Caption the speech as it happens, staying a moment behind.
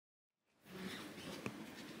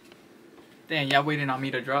Damn, y'all waiting on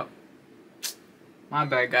me to drop? My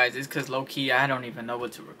bad, guys. It's because low-key, I don't even know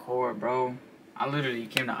what to record, bro. I literally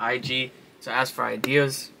came to IG to ask for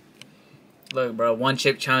ideas. Look, bro, one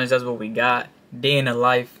chip challenge, that's what we got. Day in the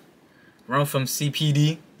life. Run from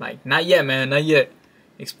CPD. Like, not yet, man, not yet.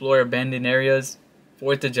 Explore abandoned areas.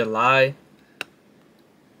 4th of July.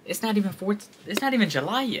 It's not even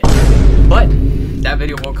July yet. But that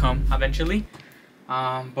video will come eventually.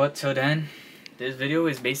 But till then, this video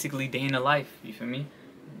is basically day in the life. You feel me?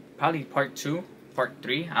 Probably part 2, part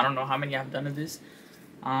 3. I don't know how many I've done of this.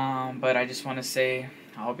 But I just want to say,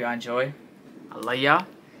 I hope y'all enjoy. I love y'all.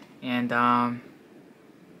 And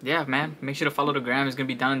yeah, man, make sure to follow the gram. It's gonna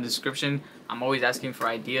be down in the description. I'm always asking for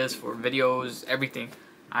ideas for videos, everything.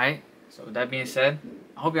 Alright, so with that being said,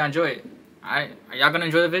 I hope y'all enjoy it. Alright, are y'all gonna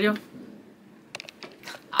enjoy the video?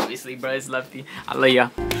 Obviously, bro, it's Lefty. I love y'all.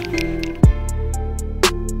 We're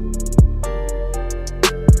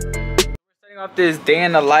starting off this day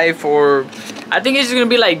in the life, or I think it's just gonna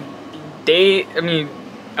be like a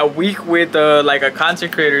week with like a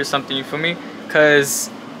content creator or something, you feel me? Cause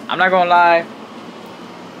I'm not gonna lie,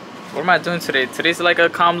 what am I doing today? Today's like a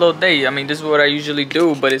calm little day. I mean, this is what I usually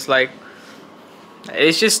do, but it's like,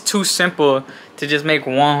 it's just too simple to just make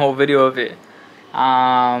one whole video of it.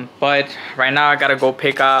 But right now I gotta go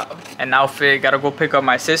pick up an outfit, gotta go pick up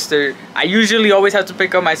my sister. I usually always have to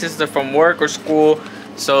pick up my sister from work or school,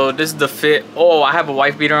 so this is the fit. Oh, I have a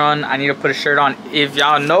wife beater on. I need to put a shirt on. If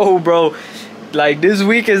y'all know, bro, like this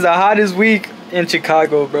week is the hottest week in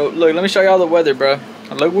Chicago, bro. Look, let me show y'all the weather, bro.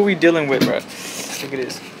 Look what we dealing with, bro. Look at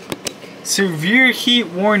this. Severe heat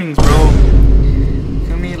warnings, bro.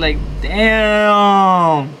 Feel me? Like,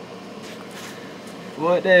 damn.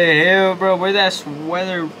 What the hell, bro? Where's that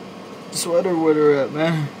sweater weather at,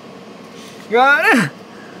 man? Got it.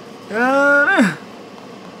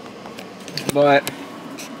 But,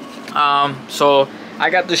 so I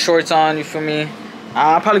got the shorts on. You feel me?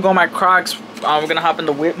 I'll probably go on my Crocs. We're gonna hop in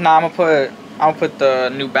the whip. Nah, I'm gonna put the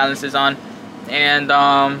New Balances on. And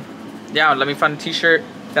yeah, let me find a t-shirt,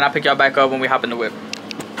 then I'll pick y'all back up when we hop in the whip.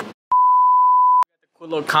 Cool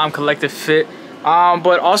little calm collective fit.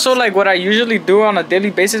 But also, like, what I usually do on a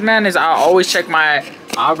daily basis, man, is I always check my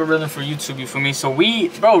algorithm for YouTube, you feel me? So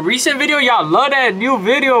bro, recent video, y'all love that new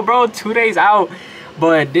video, bro. 2 days out,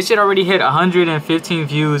 but this shit already hit 115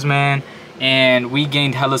 views, man, and we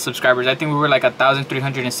gained hella subscribers. I think we were like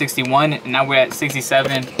 1,361, and now we're at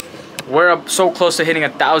 67. We're up so close to hitting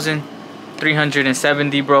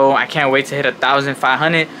 1,370, bro. I can't wait to hit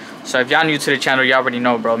 1,500. So if y'all new to the channel, y'all already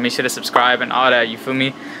know, bro. Make sure to subscribe and all that, you feel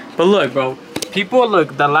me? But look, bro,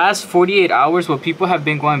 look, the last 48 hours, what people have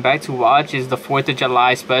been going back to watch is the 4th of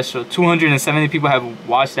July special. 270 people have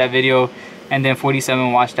watched that video, and then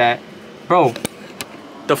 47 watched that. Bro,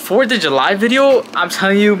 the 4th of July video, I'm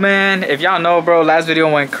telling you, man, if y'all know, bro, last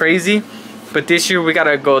video went crazy. But this year, we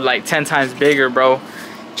gotta go like 10 times bigger, bro.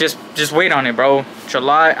 Just wait on it, bro.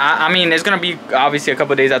 July, I mean, it's gonna be obviously a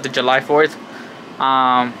couple days after July 4th.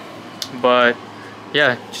 But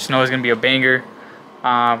yeah, just know it's gonna be a banger.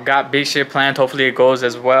 Got big shit planned. Hopefully it goes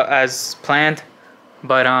as well as planned.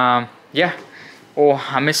 But yeah. Oh,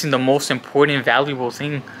 I'm missing the most important, valuable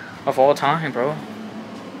thing of all time, bro.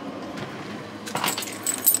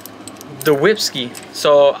 The whip ski.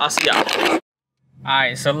 So I'll see y'all.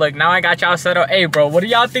 Alright, so look, now I got y'all set up. Hey, bro, what do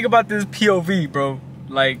y'all think about this POV, bro?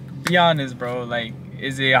 Like, be honest, bro. Like,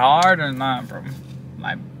 is it hard or not, bro?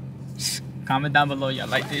 Like, comment down below, y'all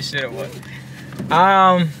like this shit or what?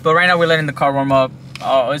 But right now we're letting the car warm up.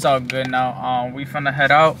 Oh, it's all good now. We finna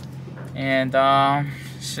head out, and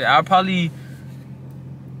shit, I'll probably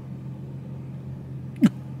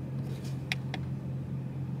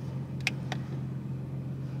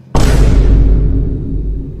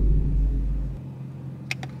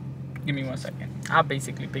give me 1 second. I'll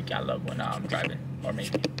basically pick y'all up when I'm driving, or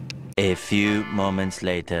maybe a few moments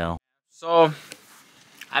later. So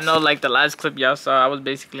I know, like the last clip y'all saw, I was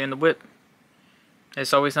basically in the whip.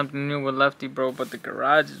 It's always something new with Lefty, bro, but the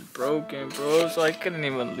garage is broken, bro, so I couldn't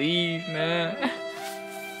even leave, man.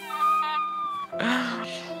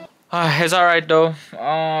 It's alright, though.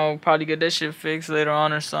 I'll probably get that shit fixed later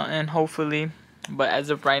on or something, hopefully. But as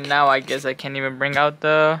of right now, I guess I can't even bring out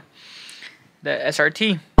the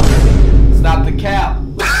SRT. Stop the cap.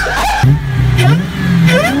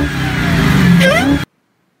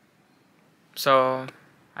 So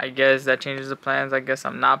I guess that changes the plans. I guess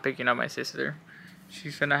I'm not picking up my sister.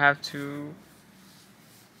 She's gonna have to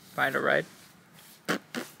find a ride.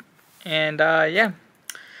 And yeah,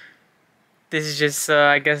 this is just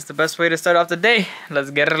I guess the best way to start off the day. Let's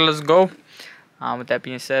get it, let's go. With that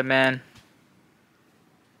being said, man,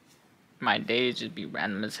 my days just be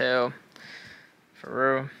random as hell. For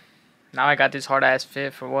real. Now I got this hard ass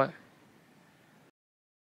fit for what?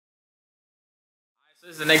 So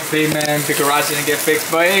this is the next day, man. The garage didn't get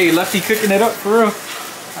fixed, but hey, Lefty cooking it up for real.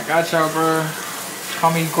 I got y'all, bro.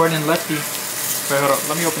 Call me Gordon Lefty. Wait, hold up.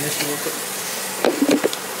 Let me open this shit real quick.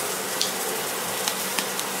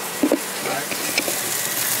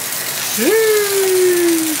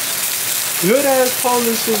 Good ass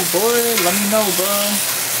policies, boy. Let me know, bro.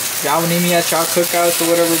 Y'all need me at y'all cookouts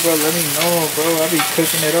or whatever, bro. Let me know, bro. I be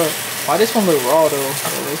cooking it up. Why this one look raw though?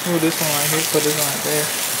 Let's move this one right here. Put this one right there.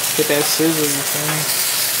 Get that sizzle, you feel me?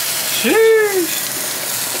 Sheesh.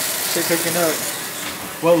 Shit cooking up.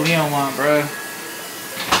 What Leon want, bro?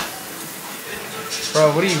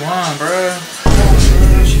 Bro, what do you want, bro?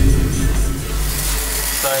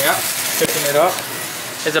 So yeah, cooking it up.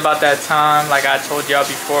 It's about that time, like I told y'all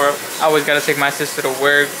before. I always gotta take my sister to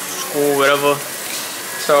work, school, whatever.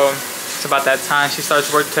 So it's about that time. She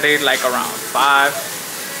starts work today, like around 5.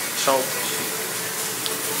 So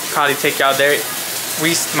probably take y'all there.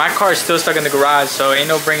 My car is still stuck in the garage, so ain't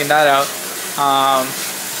no bringing that out.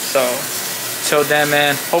 So till then,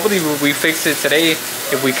 man. Hopefully we fix it today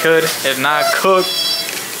if we could. If not, cook.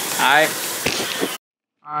 All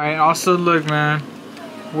right. Also, look, man.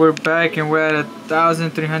 We're back and we're at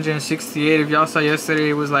 1,368. If y'all saw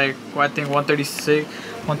yesterday, it was like, well, I think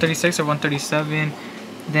 136 or 137.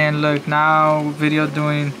 Then look, now video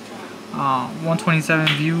doing 127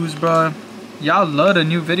 views, bro. Y'all love the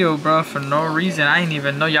new video, bro, for no reason. I didn't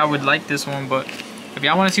even know y'all would like this one, but if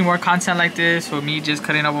y'all want to see more content like this with me just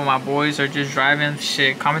cutting up with my boys or just driving,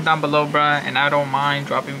 shit, comment down below, bro, and I don't mind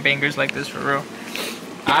dropping bangers like this for real.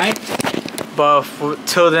 Alright? But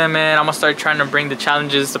till then, man, I'm gonna start trying to bring the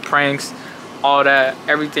challenges, the pranks, all that,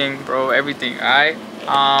 everything, bro, everything. Alright?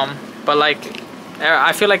 But like,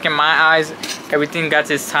 I feel like in my eyes, everything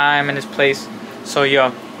got its time and its place. So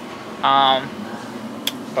yeah.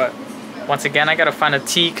 But once again, I gotta find a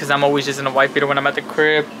tee because I'm always just in a white beater when I'm at the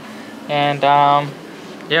crib. And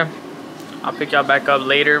yeah, I'll pick y'all back up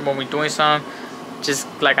later when we're doing something. Just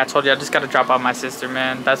like I told you, I just gotta drop out my sister,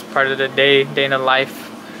 man. That's part of the day in the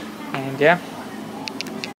life. And yeah.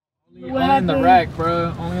 Only in the rack,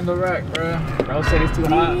 bro. Only in the rack, bro. Bro said it's too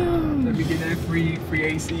hot. Let me get that free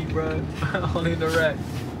AC, bro. Only in the rack.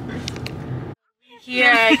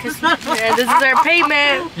 Yeah, because this is our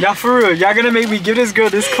payment. Y'all for real, y'all gonna make me give this girl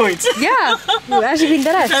this coins. Yeah, you actually think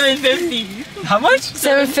that. $750. How much?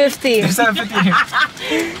 $750. There's $750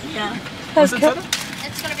 here. Yeah. What's the total?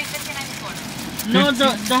 It's gonna be $15.94. No,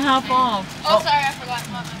 the half off. Oh, sorry, I forgot.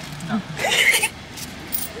 No.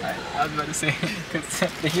 Alright, I was about to say, because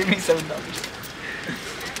they give me $7.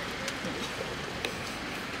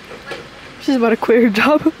 She's about to quit her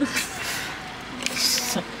job.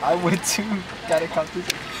 I would too. Gotta count this.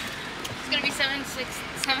 It's gonna be $796.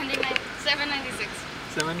 $796.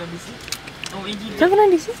 Oh,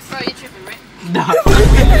 $796? Bro, you tripping, right? No. Oh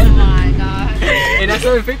my god. Hey, that's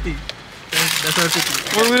 $750. That's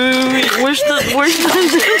 $750. Wait. Where's the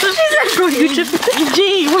She's like, bro, you tripping.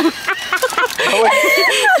 G.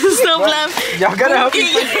 Stop laughing. Y'all gotta help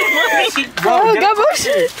me. Bro, Oh, got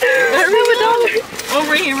motion. Oh,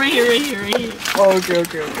 right here. Oh, okay.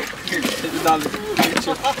 Here's the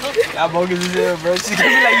 $1. Y'all bogus as hell, bro. She's gonna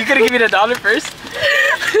be like, you could've given me the $1 first?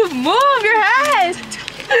 Move your head.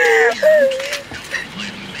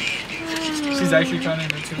 She's actually trying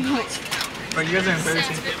to do too. Bro, you guys are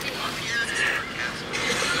embarrassing.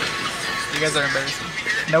 You guys are embarrassing.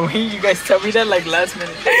 No way you guys tell me that like last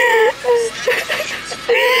minute.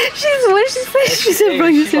 What did she say? She said, bro,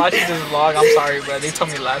 you she's said. watching this vlog. I'm sorry, bro. They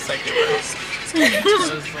told me last second, bro. That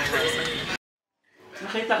was so last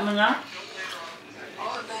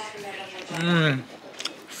second.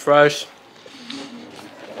 Fresh.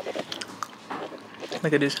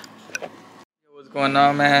 Look at this. What's going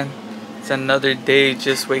on, man? It's another day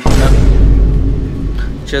just waking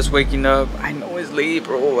up. I know it's late,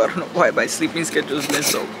 bro. I don't know why my sleeping schedule's been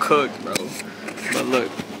so cooked, bro. But look,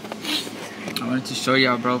 I wanted to show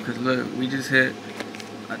y'all, bro, because look, we just hit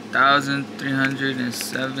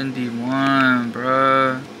 1,371,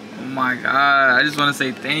 bro. Oh my god, I just want to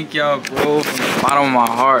say thank y'all, bro, from the bottom of my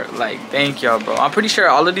heart. Like, thank y'all, bro. I'm pretty sure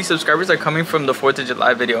all of these subscribers are coming from the 4th of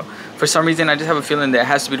July video. For some reason, I just have a feeling that it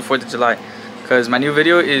has to be the 4th of July, because my new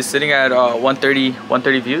video is sitting at 130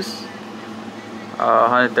 views.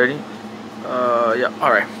 130. Yeah,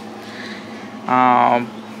 all right.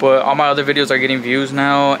 But all my other videos are getting views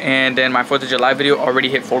now, and then my 4th of July video already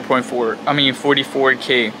hit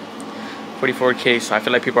 44k. So I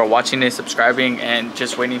feel like people are watching it, subscribing, and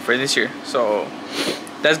just waiting for this year. So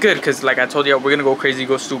that's good, because like I told you, we're gonna go crazy,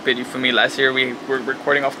 go stupid. You feel me? Last year we were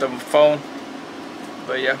recording off the phone,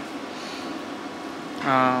 but yeah.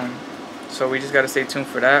 So we just gotta stay tuned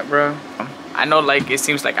for that, bro. I know, like, it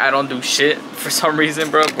seems like I don't do shit for some reason,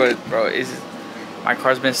 bro, but bro, my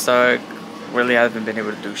car's been stuck. Really haven't been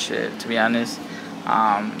able to do shit, to be honest.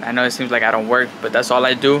 I know it seems like I don't work, but that's all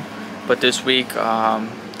I do. But this week,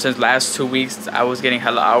 since last 2 weeks, I was getting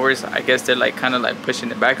hella hours. I guess they're like kind of like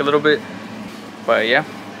pushing it back a little bit. But yeah,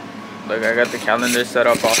 look, I got the calendar set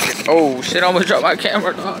up. Oh shit, I almost dropped my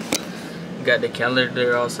camera, dog. Got the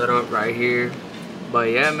calendar all set up right here. But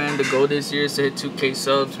yeah, man, the goal this year is to hit 2K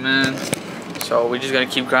subs, man. So we're just gonna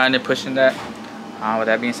keep grinding, pushing that. With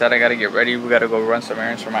that being said, I gotta get ready. We gotta go run some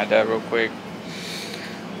errands for my dad real quick.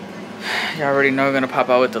 You already know I'm gonna pop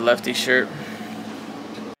out with the Lefty shirt.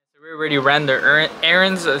 We already ran the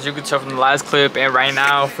errands, as you could tell from the last clip, and right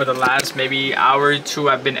now for the last maybe hour or two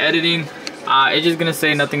I've been editing. It's just gonna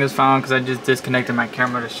say nothing is found because I just disconnected my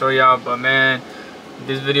camera to show y'all. But man,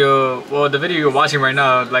 this video, well, the video you're watching right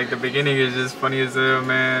now, like the beginning is just funny as hell,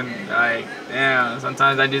 man. Like, damn,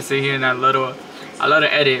 sometimes I just sit here and I love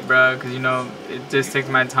to edit, bro, because you know it just takes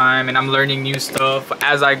my time and I'm learning new stuff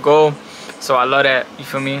as I go. So I love that, you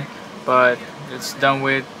feel me? But it's done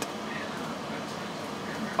with.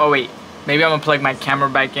 Oh wait, maybe I'm gonna plug my camera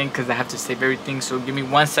back in because I have to save everything. So give me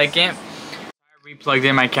 1 second. I re-plugged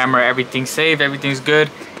in my camera, everything's saved, everything's good.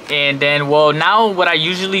 And then, well, now what I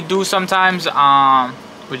usually do sometimes,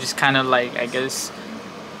 which is kind of like, I guess,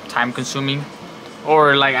 time consuming,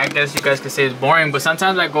 or like, I guess you guys could say it's boring, but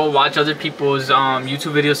sometimes I go watch other people's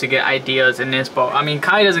YouTube videos to get ideas and inspo. I mean,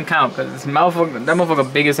 Kai doesn't count because that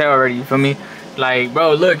motherfucker big as hell already, you feel me? Like,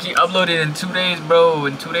 bro, look, he uploaded in 2 days, bro.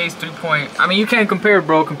 In 2 days, 3 point. I mean, you can't compare,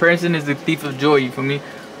 bro. Comparison is the thief of joy, you feel me?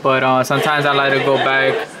 But sometimes I like to go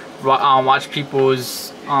back, watch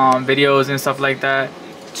people's videos and stuff like that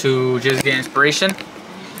to just get inspiration.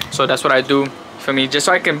 So that's what I do, for me, just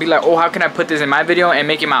so I can be like, oh, how can I put this in my video and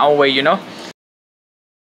make it my own way, you know?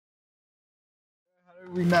 How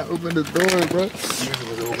did we not open the door, bro?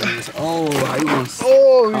 Oh, how you want?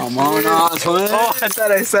 Oh, come on, twin. Oh, I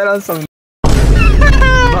thought I said on some.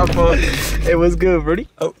 My fault. It was good, Brody.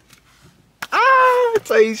 Oh. Ah,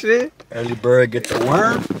 tell you shit. Early bird get the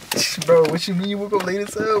worm. Bro, what you mean you woke up late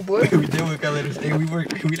as hell, boy? We did wake up late as hell. We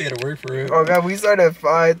let it work for real. Oh god, we started at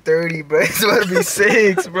 5:30, bro. It's about to be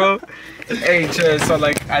 6, bro. Hey, Chad, so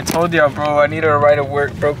like I told y'all, bro, I need a ride to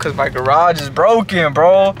work, bro, because my garage is broken,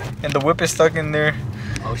 bro. And the whip is stuck in there.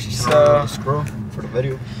 Oh, she's so scroll for the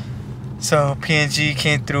video. So PNG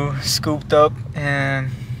came through, scooped up,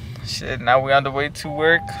 and shit, now we on the way to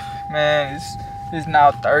work. Man, it's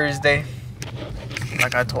now Thursday.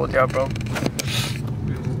 Like I told y'all, bro.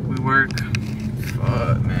 We work.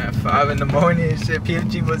 Fuck, man, 5 in the morning and shit.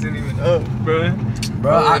 PFG wasn't even up, bro.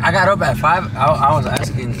 Bro, I got up at 5. I was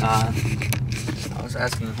asking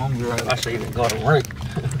homegirl if I should even go to work.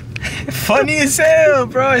 Funny as hell,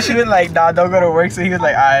 bro. She was like, nah, don't go to work. So he was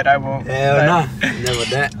like, alright, I won't. Hell like, nah, never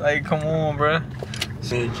that. Like, come on, bro.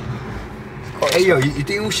 Hey, yo, you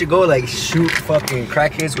think we should go like shoot fucking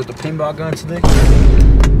crackheads with the paintball gun today?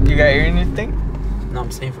 You got air in your thing? No,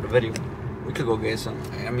 I'm saying for the video. We could go get some.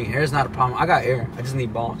 I mean, air's not a problem. I got air. I just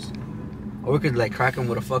need balls. Or we could like crack them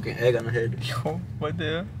with a fucking egg on the head. Yo, what the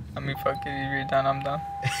hell? I mean, fuck it. If you're down, I'm down.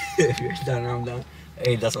 If you're down, I'm down.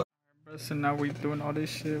 Hey, that's what. So now we doing all this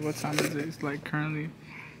shit. What time is it? It's like currently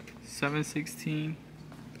 7:16.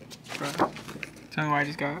 Bro, tell me why I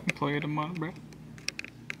just got employee of the month, bro.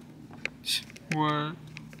 Word.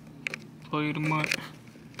 Employee of the month.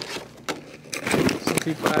 Some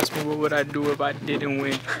people ask me what would I do if I didn't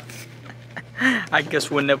win. I guess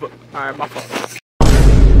we'll never. Alright, my fault.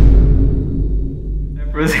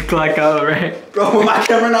 Where's the clock out, right? Bro, my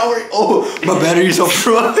camera not working. Oh, my battery's off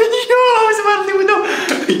front. Yo, I was about to leave it up.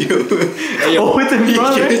 Hey, yo, with the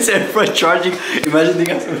front, right? It's at front charging. Imagine they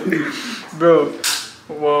got some. Bro,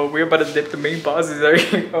 well, we're about to dip the main bosses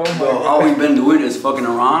already. Oh my Bro, God. all we've been doing is fucking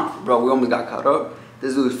around. Bro, we almost got caught up.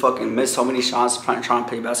 This dude fucking missed so many shots trying to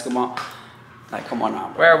play basketball. Like, come on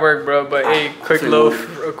now, bro. We're at work, bro, but hey, quick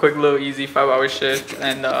little easy 5-hour shift,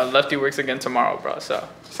 and Lefty works again tomorrow, bro. So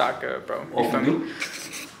soccer, bro. You feel me?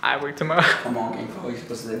 I work tomorrow. Come on, gang. What are you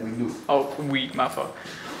supposed to say? We do. Oh, my fault.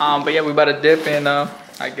 But yeah, we about to dip, and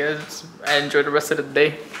I guess I enjoy the rest of the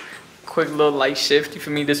day. Quick little light shift. You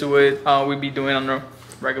feel me? This is what we be doing on a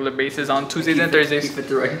regular basis on Tuesdays and Thursdays. Keep it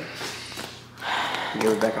the right.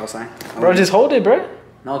 Give it back outside. Bro, just hold it, bro.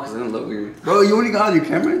 No, cause it's gonna look weird. Bro, you only got your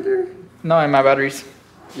camera right there? No, in my batteries.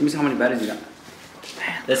 Let me see how many batteries you got.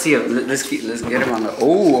 Let's see. Let's get him on the.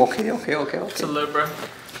 Oh, okay. It's a little, bro.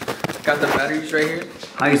 Got the batteries right here.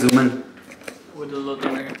 How you zoom in? With the little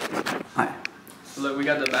thing right here. Hi. Look, we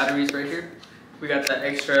got the batteries right here. We got the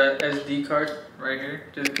extra SD card right here,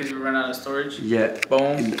 just in case we run out of storage. Yeah.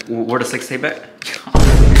 Boom. Where the 6 tape at? This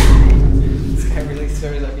guy really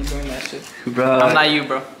serious. I be doing that shit. Bro. I'm not you,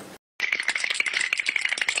 bro.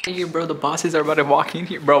 Hey, bro, the bosses are about to walk in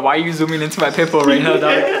here. Bro, why are you zooming into my pimple right now, dog?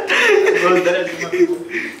 Bro, that is my pimple.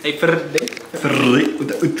 Hey,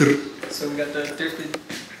 so we got the thrifted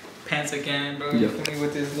pants again, bro. You feel me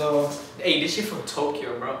with this little... Hey, this shit from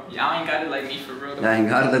Tokyo, bro. Y'all ain't got it like me for real, though. I ain't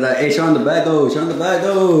got it. Hey, show on the bag though. Show on the bag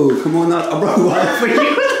though. Come on up. Bro, why for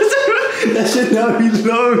you? That shit not be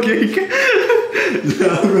low, okay?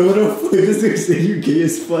 Nah, bro, what the fuck? This nigga said you gay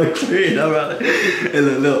as fuck. Right? And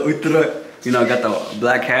a little ultra. You know, got the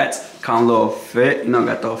black hats, calm little fit. You know,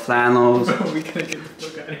 got the flannels. Bro, we gotta get the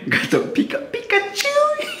fuck out of here. Got the Pikachu.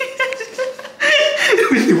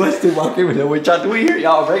 He wants to walk in with him. We're trying to hear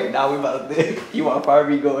y'all right now. We about to you want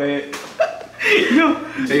Barbie? Go ahead. Yo.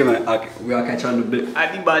 Hey man, okay, we all catch on the bit.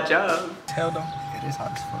 I need my job. Tell them. It is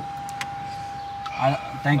hot as fuck.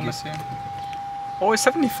 Thank you. Oh, it's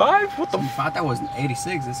 75? What the f? I thought that was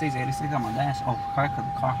 86. It says 86 on my dash. Oh, car, cause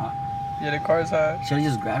the car hot. Yeah, the car's hot. Should I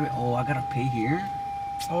just grab it? Oh, I gotta pay here.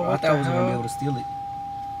 Oh, I thought I wasn't gonna be able to steal it.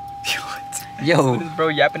 Yo. What is bro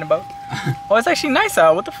yapping about? Oh, it's actually nice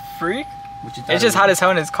out. What the freak? What you thought It's just hot as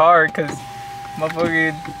hell in his car, cause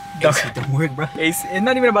motherfucker don't work, bro. AC. It's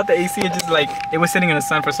not even about the AC. It's just like it was sitting in the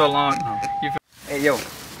sun for so long. Oh. You feel Hey yo,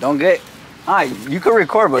 don't get. Alright, you can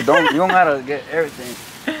record, but you don't gotta get everything.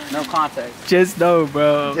 No contact. Just know,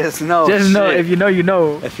 bro. Just know. Just know. If you know, you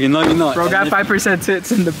know. If you know, you know. Bro got 5%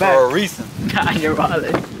 tits in the back. For a reason. Nah, your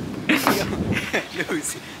wallet.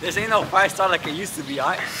 This ain't no 5-star like it used to be,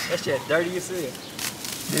 alright? That shit dirty as hell.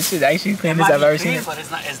 This is actually cleanest I've ever seen it. But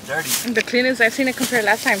it's not as dirty. The cleanest I've seen it compared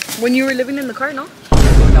last time. When you were living in the car, no?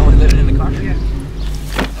 That was living in the car? Yeah.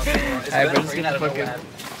 Okay, well, it's Alright, better bro, for you let's not to know get what the happened.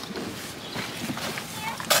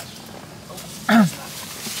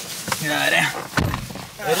 Yeah, damn.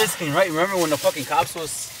 It is clean, right? Remember when the fucking cops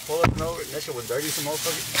was pulling us over? That shit was dirty, some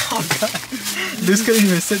motherfucker. Oh god. This couldn't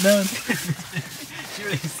even sit down. You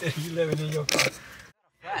really said you living in your car.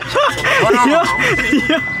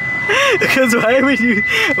 Because why would you...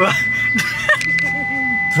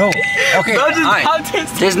 Bro, okay, Bro, just right.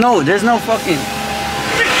 There's no fucking...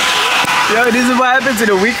 Yo, this is what happens in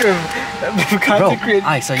a week of content creation.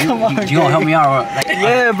 Alright, so you gonna help me out or like...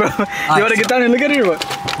 Yeah, bro. You wanna get down and look at it or what?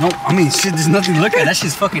 No, I mean, shit, there's nothing to look at. That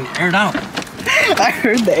shit's fucking aired out. I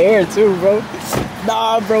heard the air too, bro.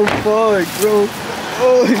 Nah, bro, fuck, bro.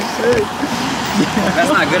 Oh, shit. That's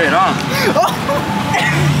not good at all.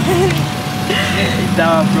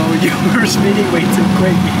 Nah, bro, you were speeding way too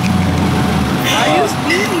quick. Why are you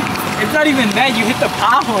speeding? It's not even that, you hit the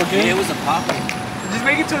pothole, dude. Yeah, it was a pothole. Just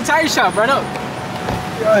make it to a tire shop, right up.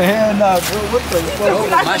 Yo, hell nah, bro, what the fuck? You're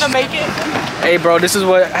not gonna make it. Hey, bro, this is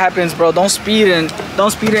what happens, bro. Don't speed and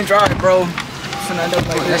drive, bro.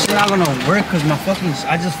 That shit not gonna work because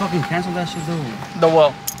I just fucking canceled that shit though. The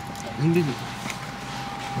what?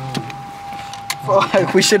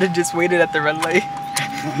 Fuck, we should have just waited at the red light.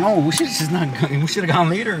 No, we should have gone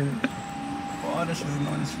later. Oh, this is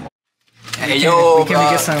annoying as fuck. Hey, We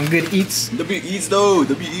can get some good eats. W Eats though.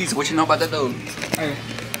 W Eats. What you know about that though? Hey.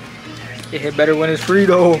 It hit better when it's free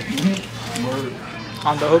though.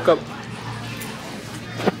 On the hookup.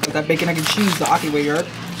 With that bacon, egg, and cheese, the Aki way, yard.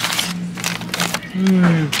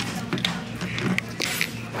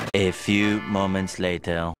 A few moments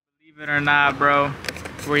later. Believe it or not, bro.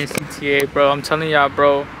 We're in CTA, bro. I'm telling y'all,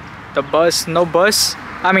 bro. The bus, no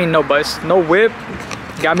whip.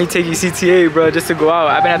 Got me taking CTA, bro, just to go out.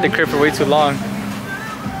 I've been at the crib for way too long.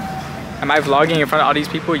 Am I vlogging in front of all these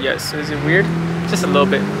people? Yes. Is it weird? Just a little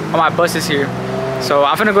bit. Oh, my bus is here. So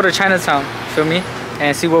I'm gonna go to Chinatown, feel me?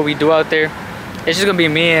 And see what we do out there. It's just gonna be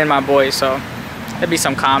me and my boy, so it'll be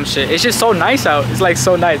some calm shit. It's just so nice out. It's like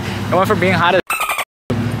so nice. It went from being hot as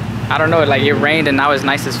I don't know, like it rained and now it's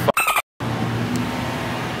nice as fuck.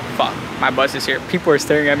 Fuck, my bus is here. People are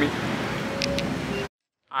staring at me.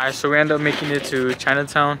 Alright, so we end up making it to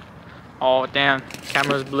Chinatown. Oh damn,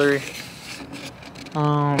 camera's blurry.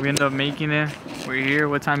 Oh, we end up making it. We're here.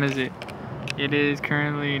 What time is it? It is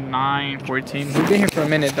currently 9:14. We've been here for a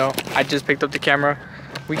minute though. I just picked up the camera.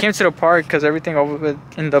 We came to the park because everything over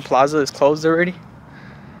in the plaza is closed already.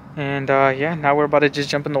 And yeah, now we're about to just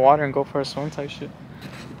jump in the water and go for a swim type shit.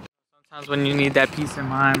 Sometimes when you need that peace of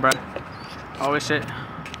mind, bro. Oh shit.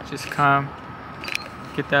 Just come.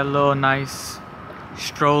 Get that little nice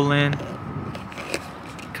stroll in.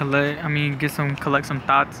 Collect some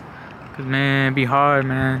thoughts. Cause man, it'd be hard,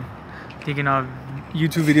 man. Thinking of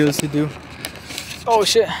YouTube videos to do. Oh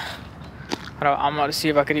shit. I'm about to see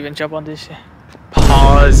if I could even jump on this shit.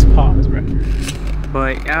 Pause, bro.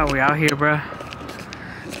 But yeah, we out here, bro.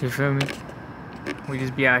 You feel me? We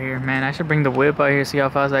just be out here, man. I should bring the whip out here, see how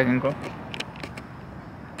fast I can go.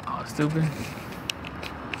 Oh, stupid.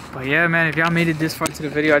 But yeah, man, if y'all made it this far to the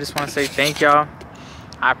video, I just want to say thank y'all.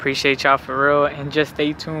 I appreciate y'all for real, and just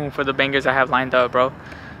stay tuned for the bangers I have lined up, bro.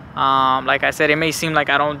 Like I said, it may seem like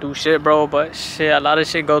I don't do shit, bro, but shit, a lot of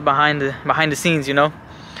shit goes behind the scenes, you know.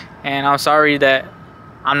 And I'm sorry that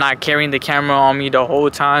I'm not carrying the camera on me the whole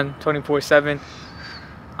time, 24/7.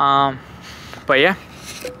 But yeah,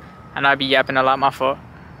 and I be yapping a lot, my fault.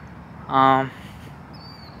 But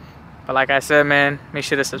like I said, man, make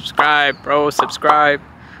sure to subscribe, bro. Subscribe.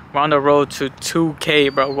 We're on the road to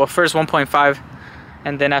 2K, bro. Well, first 1.5,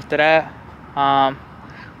 and then after that,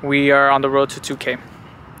 we are on the road to 2K.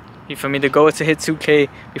 You feel me? The goal is to hit 2K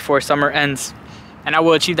before summer ends, and I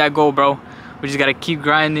will achieve that goal, bro. We just gotta keep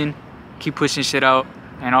grinding, keep pushing shit out,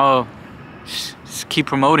 and just keep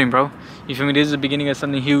promoting, bro. You feel me? This is the beginning of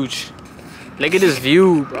something huge. Look at this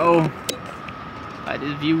view, bro. Like,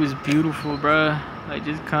 this view is beautiful, bro. Like,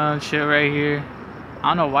 just come chill right here. I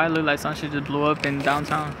don't know why it looked like some shit just blew up in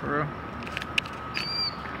downtown, for real.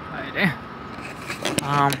 Like, damn.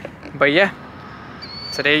 But yeah,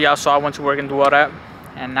 today y'all saw I went to work and do all that,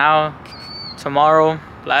 and now tomorrow,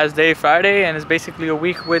 last day, Friday, and it's basically a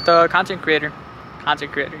week with content creator,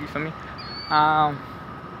 you feel me?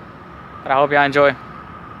 But I hope y'all enjoy.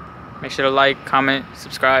 Make sure to like, comment,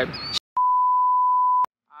 subscribe.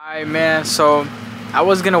 Alright, man, so I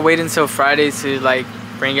was gonna wait until Friday to like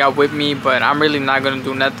bring y'all with me, but I'm really not gonna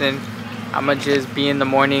do nothing. I'm gonna just be in the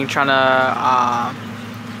morning trying to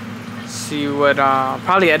see what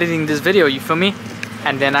probably editing this video, you feel me?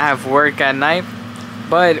 And then I have work at night.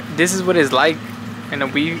 But this is what it's like in a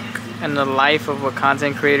week in the life of a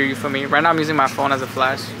content creator, you feel me? Right now I'm using my phone as a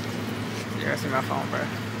flash. You guys see my phone, bro.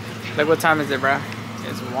 Look, what time is it, bro?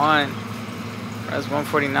 It's 1. Bro, it's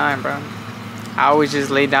 1:49, bro. I always just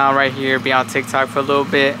lay down right here, be on TikTok for a little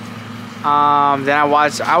bit. Then I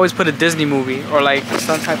always put a Disney movie or like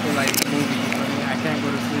some type of like movie. I can't go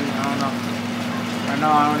to sleep. I don't know. Right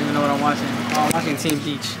now I don't even know what I'm watching. Oh, I'm watching Teen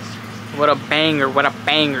Beach. What a banger! What a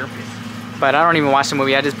banger! But I don't even watch the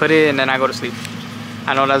movie. I just put it and then I go to sleep.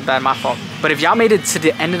 I know that's bad, my fault. But if y'all made it to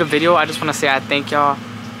the end of the video, I just want to say I thank y'all.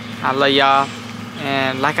 I love y'all.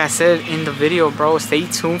 And like I said in the video, bro, stay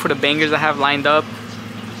tuned for the bangers I have lined up.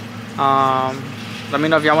 Let me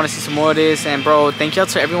know if y'all want to see some more of this. And bro, thank y'all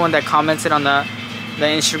to everyone that commented on the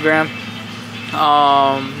Instagram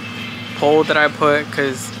poll that I put,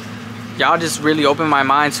 because y'all just really opened my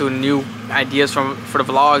mind to new ideas for the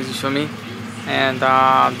vlogs, you feel me? And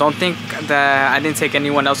don't think that I didn't take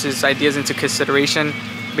anyone else's ideas into consideration,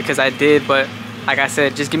 because I did. But like I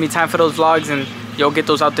said, just give me time for those vlogs and you'll get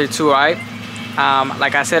those out there too, alright?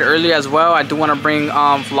 Like I said earlier as well, I do want to bring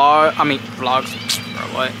vlogs, or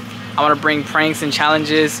what? I want to bring pranks and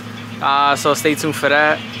challenges, so stay tuned for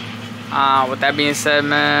that. With that being said,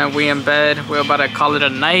 man, we in bed. We're about to call it a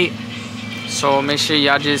night, so make sure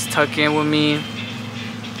y'all just tuck in with me.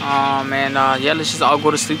 Yeah, let's just all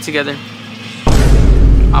go to sleep together.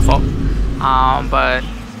 My fault. But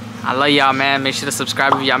I love y'all, man. Make sure to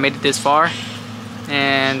subscribe if y'all made it this far.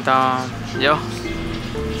 And yo,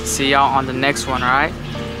 see y'all on the next one, alright?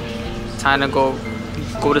 Time to go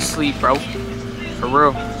to sleep, bro. For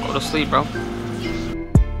real, go to sleep, bro. I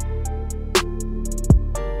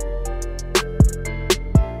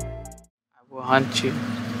will hunt you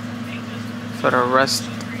for the rest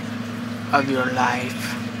of your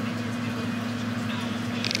life.